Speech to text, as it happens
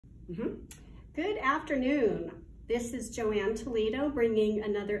Good afternoon. This is Joanne Toledo bringing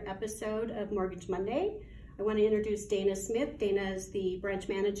another episode of Mortgage Monday. I want to introduce Dana Smith. Dana is the branch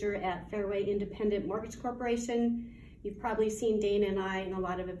manager at Fairway Independent Mortgage Corporation. You've probably seen Dana and I in a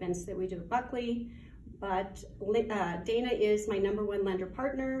lot of events that we do at Buckley, but Dana is my #1 lender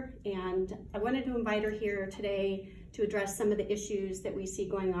partner, and I wanted to invite her here today to address some of the issues that we see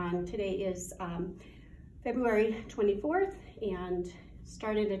going on. Today is February 24th and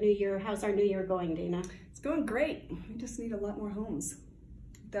started a new year. How's our new year going, Dana? It's going great. We just need a lot more homes.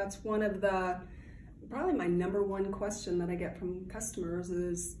 That's one of probably my #1 question that I get from customers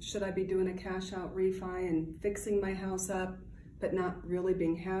is, should I be doing a cash out refi and fixing my house up but not really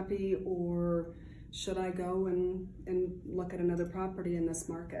being happy, or should I go and look at another property in this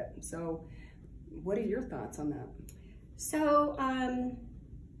market? So what are your thoughts on that? So,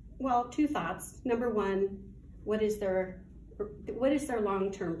 well, two thoughts. #1, what is their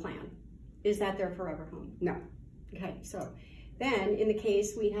long-term plan? Is that their forever home? No. Okay, so then in the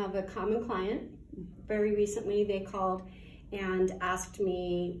case we have a common client, very recently they called and asked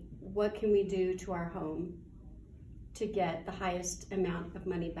me, what can we do to our home to get the highest amount of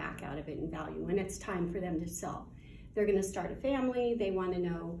money back out of it in value when it's time for them to sell? They're going to start a family. They want to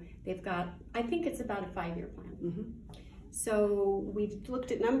know, they've got, I think it's about a 5-year plan. So we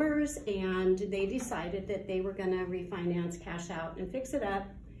looked at numbers and they decided that they were going to refinance, cash out, and fix it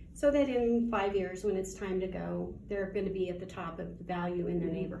up so that in 5 years, when it's time to go, they're going to be at the top of the value in their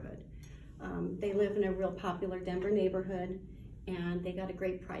neighborhood. They live in a real popular Denver neighborhood, and they got a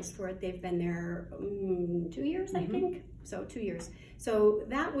great price for it. They've been there 2 years, I think. So 2 years. So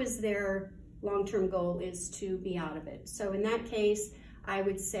that was their long-term goal, is to be out of it. So in that case, I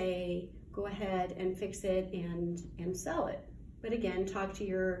would say, go ahead and fix it and sell it. But again, talk to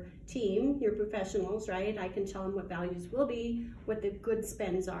your team, your professionals, right? I can tell them what values will be, what the good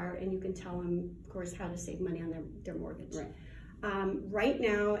spends are, and you can tell them, of course, how to save money on their mortgage. Right. Right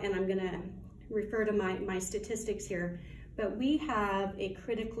now, and I'm gonna refer to my statistics here, but we have a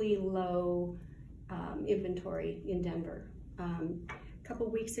critically low inventory in Denver. A couple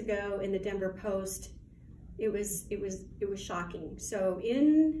weeks ago in the Denver Post, it was shocking. So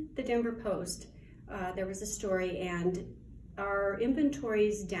in the Denver Post, there was a story, and our inventory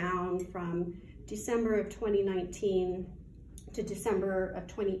is down from December of 2019 to December of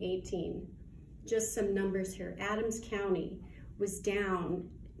 2018. Just some numbers here. Adams County was down,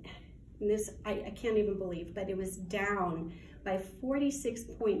 and this I can't even believe, but it was down by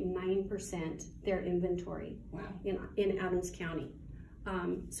 46.9% their inventory. Wow. in Adams County.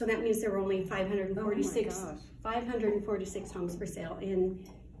 So that means there were only 546 homes for sale in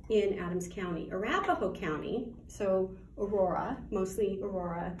Adams County. Arapahoe County, so Aurora, mostly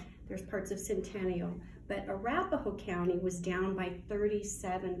Aurora, there's parts of Centennial, but Arapahoe County was down by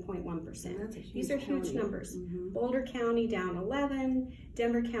 37.1%. These are huge numbers. Boulder County down 11,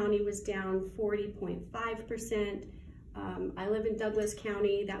 Denver County was down 40.5%. I live in Douglas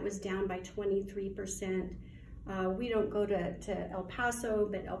County, that was down by 23%. We don't go to El Paso,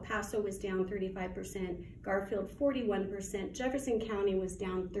 but El Paso was down 35%, Garfield 41%, Jefferson County was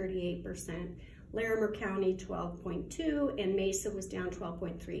down 38%, Larimer County 12.2%, and Mesa was down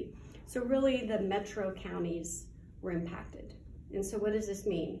 12.3%. So really the metro counties were impacted. And so what does this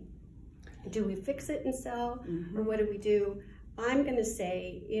mean? Do we fix it and sell, or what do we do? I'm gonna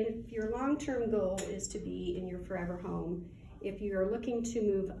say, if your long-term goal is to be in your forever home, if you're looking to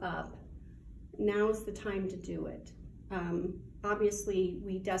move up, now's the time to do it. Obviously,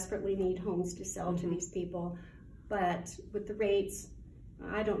 we desperately need homes to sell to these people, but with the rates,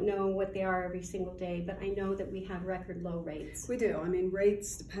 I don't know what they are every single day, but I know that we have record low rates. We do. I mean,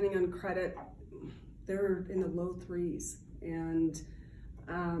 rates, depending on credit, they're in the low 3s. And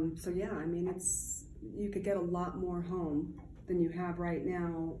so yeah, I mean, you could get a lot more home than you have right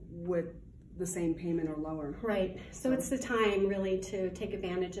now with the same payment or lower. Right. So it's the time really to take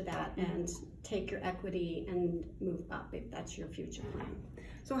advantage of that and take your equity and move up if that's your future plan.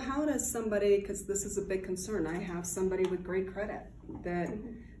 So how does somebody, because this is a big concern, I have somebody with great credit that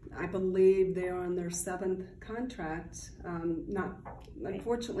I believe they are on their 7th contract,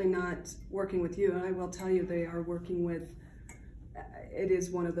 unfortunately not working with you, and I will tell you they are working with, it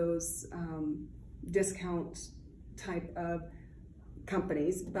is one of those discount type of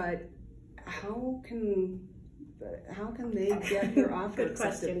companies, but how can they get their offer Good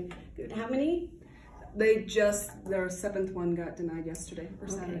question. Good. How many? Their 7th one got denied yesterday or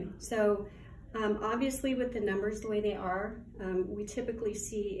Saturday. So obviously with the numbers the way they are, we typically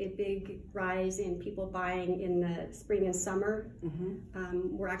see a big rise in people buying in the spring and summer.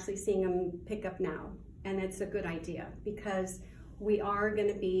 We're actually seeing them pick up now, and it's a good idea because we are going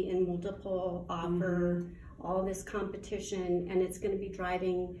to be in multiple offer, all this competition, and it's going to be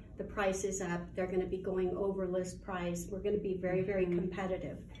driving the prices up. They're going to be going over list price. We're going to be very, very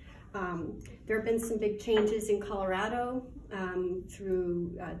competitive. There have been some big changes in Colorado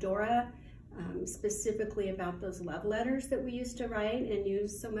through DORA, specifically about those love letters that we used to write and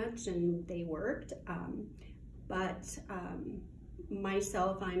use so much, and they worked.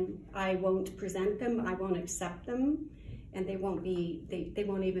 Myself, I won't present them, I won't accept them, and they won't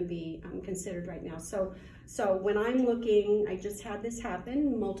even be considered right now. So when I'm looking, I just had this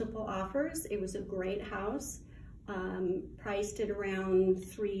happen, multiple offers. It was a great house, priced at around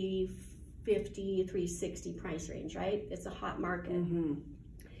 $350, $360 price range, right? It's a hot market.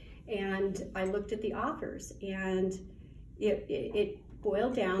 And I looked at the offers, and it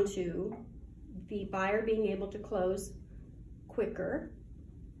boiled down to the buyer being able to close quicker.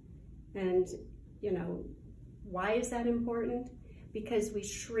 And you know, why is that important? Because we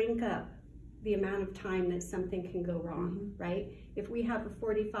shrink up the amount of time that something can go wrong, right? If we have a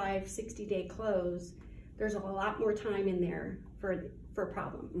 45, 60-day close, there's a lot more time in there for a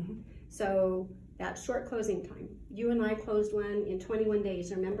problem. So that short closing time. You and I closed one in 21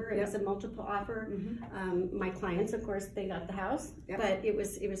 days, remember? It was a multiple offer. My clients, of course, they got the house, but it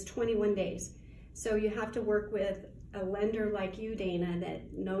was 21 days. So you have to work with a lender like you, Dana,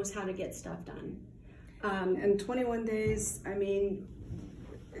 that knows how to get stuff done. And 21 days, I mean,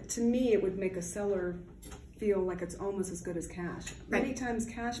 to me, it would make a seller feel like it's almost as good as cash. Many times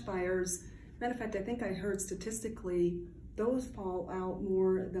cash buyers, matter of fact, I think I heard statistically, those fall out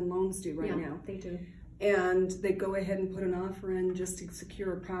more than loans do right now. They do. And they go ahead and put an offer in just to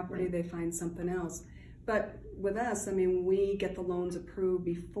secure a property, they find something else. But with us, I mean, we get the loans approved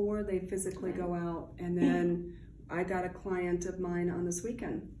before they physically go out, and then I got a client of mine on this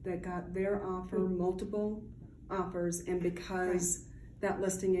weekend that got their offer, multiple offers, and because that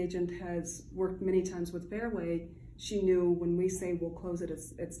listing agent has worked many times with Fairway, she knew when we say we'll close it,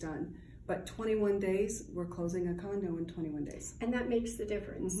 it's done. But 21 days, we're closing a condo in 21 days. And that makes the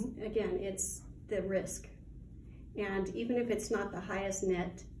difference. Again, it's the risk. And even if it's not the highest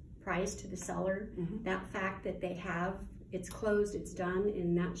net price to the seller, that fact that they have, it's closed, it's done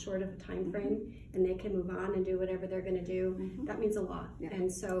in that short of a time frame, and they can move on and do whatever they're going to do, that means a lot.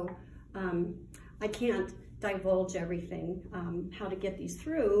 And so I can't divulge everything, how to get these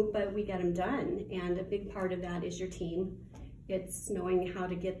through, but we get them done. And a big part of that is your team. It's knowing how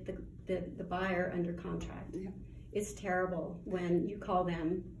to get the buyer under contract. It's terrible when you call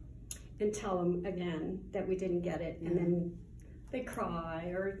them and tell them again that we didn't get it, and then they cry,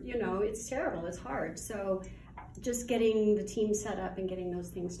 or you know, it's terrible, it's hard. So just getting the team set up and getting those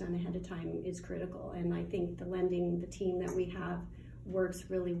things done ahead of time is critical, and I think the team that we have works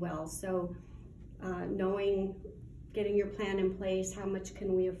really well. So knowing, getting your plan in place, how much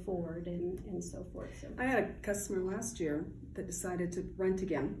can we afford, and so forth. So I had a customer last year that decided to rent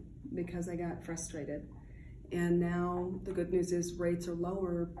again because I got frustrated, and now the good news is rates are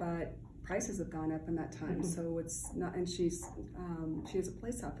lower, but prices have gone up in that time. So it's not, and she is a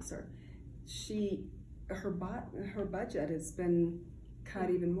police officer. Her budget has been cut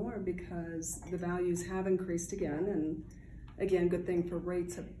even more because the values have increased again, and again, good thing for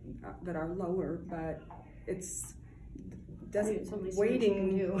rates that are lower, but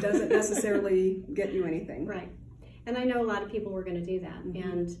waiting doesn't necessarily get you anything. Right. And I know a lot of people were going to do that,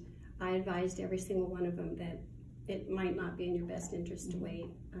 and I advised every single one of them that it might not be in your best interest to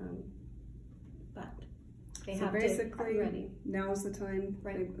wait, but they have to be ready. Now's the time.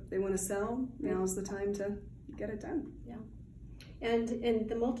 If they want to sell, now's the time to get it done. And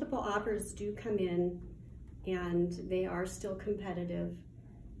the multiple offers do come in, and they are still competitive,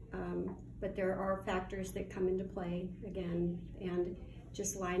 but there are factors that come into play again, and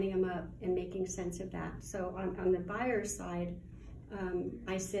just lining them up and making sense of that. So on the buyer's side,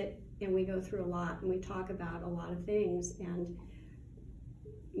 I sit and we go through a lot, and we talk about a lot of things, and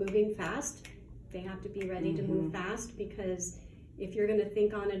moving fast. They have to be ready to move fast, because if you're going to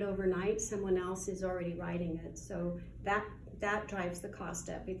think on it overnight, someone else is already writing it. So that drives the cost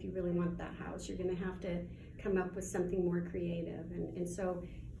up. If you really want that house, you're going to have to come up with something more creative. And so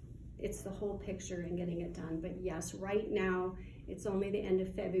it's the whole picture and getting it done. But yes, right now, it's only the end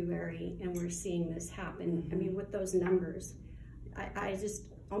of February, and we're seeing this happen. I mean, with those numbers, I just,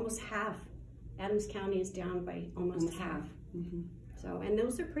 almost half. Adams County is down by almost half. So, and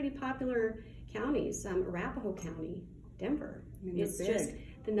those are pretty popular counties. Arapahoe County, Denver. I mean, it's just,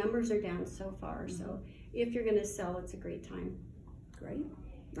 the numbers are down so far. So if you're going to sell, it's a great time. Great.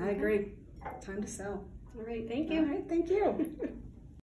 I agree. Time to sell. All right, thank you. All right, thank you.